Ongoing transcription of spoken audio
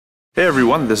Hey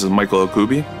everyone, this is Michael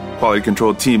Okubi, Quality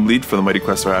Control Team Lead for the Mighty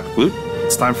Quest for Epic Loot.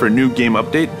 It's time for a new game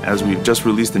update as we've just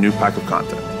released a new pack of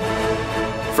content.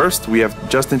 First, we have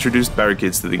just introduced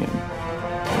barricades to the game.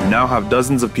 You now have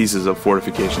dozens of pieces of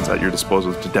fortifications at your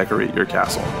disposal to decorate your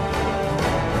castle.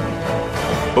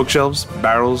 Bookshelves,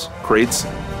 barrels, crates,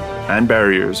 and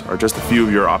barriers are just a few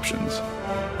of your options.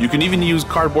 You can even use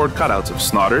cardboard cutouts of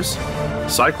snotters,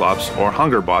 cyclops, or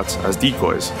hunger bots as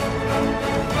decoys.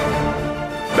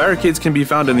 Barricades can be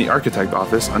found in the Architect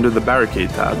office under the Barricade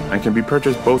tab and can be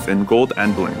purchased both in gold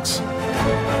and blinks.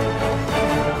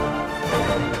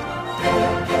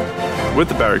 With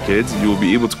the barricades, you will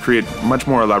be able to create much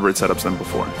more elaborate setups than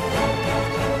before.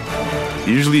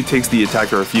 It usually takes the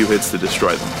attacker a few hits to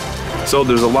destroy them, so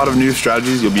there's a lot of new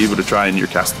strategies you'll be able to try in your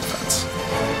castle defense.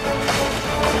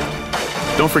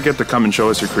 Don't forget to come and show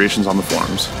us your creations on the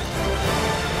forums.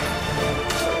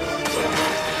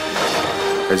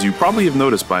 As you probably have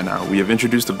noticed by now, we have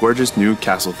introduced a gorgeous new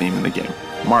castle theme in the game,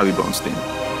 Marleybone's theme.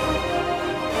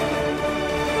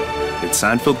 Its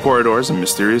sand-filled corridors and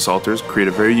mysterious altars create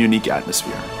a very unique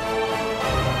atmosphere.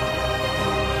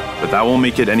 But that won't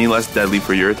make it any less deadly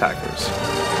for your attackers.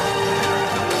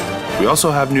 We also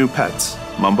have new pets,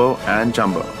 Mumbo and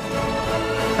Jumbo,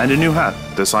 and a new hat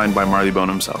designed by Marleybone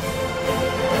himself.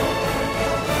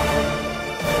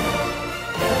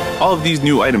 All of these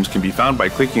new items can be found by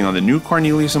clicking on the new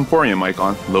Cornelius Emporium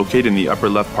icon located in the upper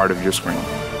left part of your screen.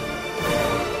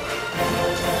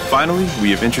 Finally, we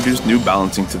have introduced new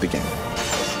balancing to the game.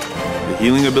 The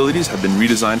healing abilities have been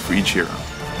redesigned for each hero.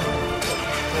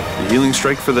 The healing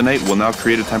strike for the knight will now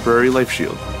create a temporary life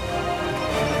shield.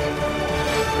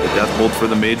 The death bolt for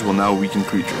the mage will now weaken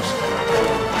creatures.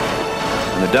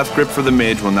 And the death grip for the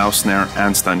mage will now snare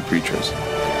and stun creatures.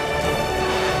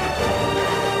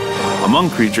 Among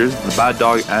creatures, the Bad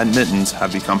Dog and Mittens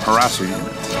have become harasser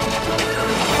units.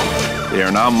 They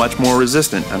are now much more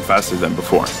resistant and faster than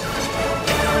before.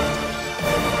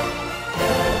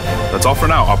 That's all for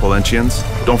now, Opulentians.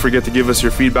 Don't forget to give us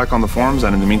your feedback on the forums,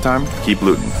 and in the meantime, keep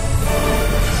looting.